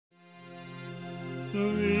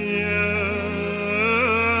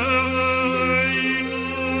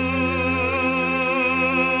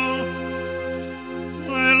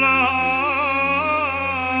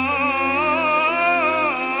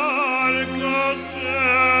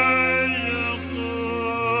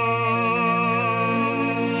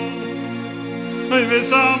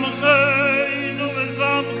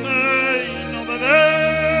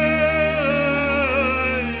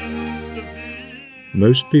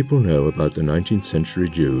Most people know about the 19th century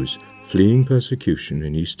Jews fleeing persecution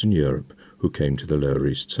in Eastern Europe who came to the Lower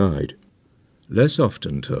East Side. Less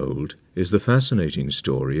often told is the fascinating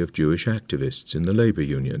story of Jewish activists in the labour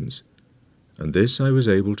unions, and this I was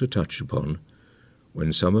able to touch upon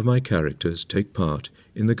when some of my characters take part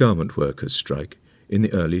in the garment workers' strike in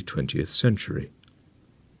the early 20th century.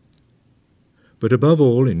 But above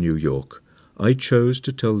all in New York, I chose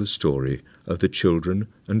to tell the story of the children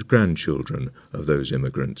and grandchildren of those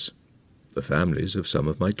immigrants, the families of some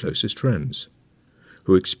of my closest friends,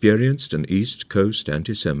 who experienced an East Coast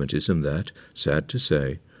anti-Semitism that, sad to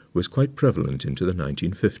say, was quite prevalent into the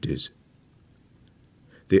 1950s.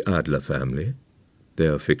 The Adler family, they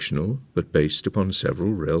are fictional but based upon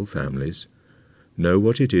several real families, know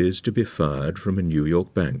what it is to be fired from a New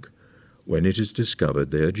York bank when it is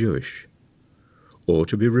discovered they are Jewish, or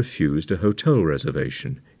to be refused a hotel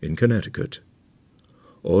reservation in Connecticut,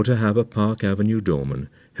 or to have a Park Avenue doorman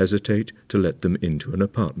hesitate to let them into an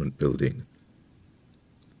apartment building.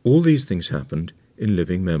 All these things happened in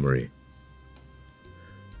living memory.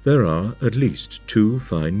 There are at least 2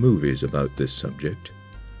 fine movies about this subject.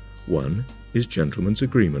 One is Gentleman's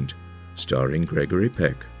Agreement, starring Gregory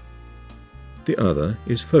Peck. The other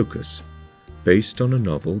is Focus, based on a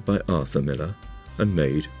novel by Arthur Miller and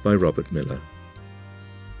made by Robert Miller.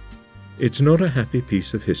 It's not a happy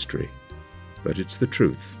piece of history, but it's the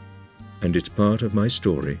truth, and it's part of my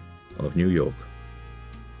story of New York.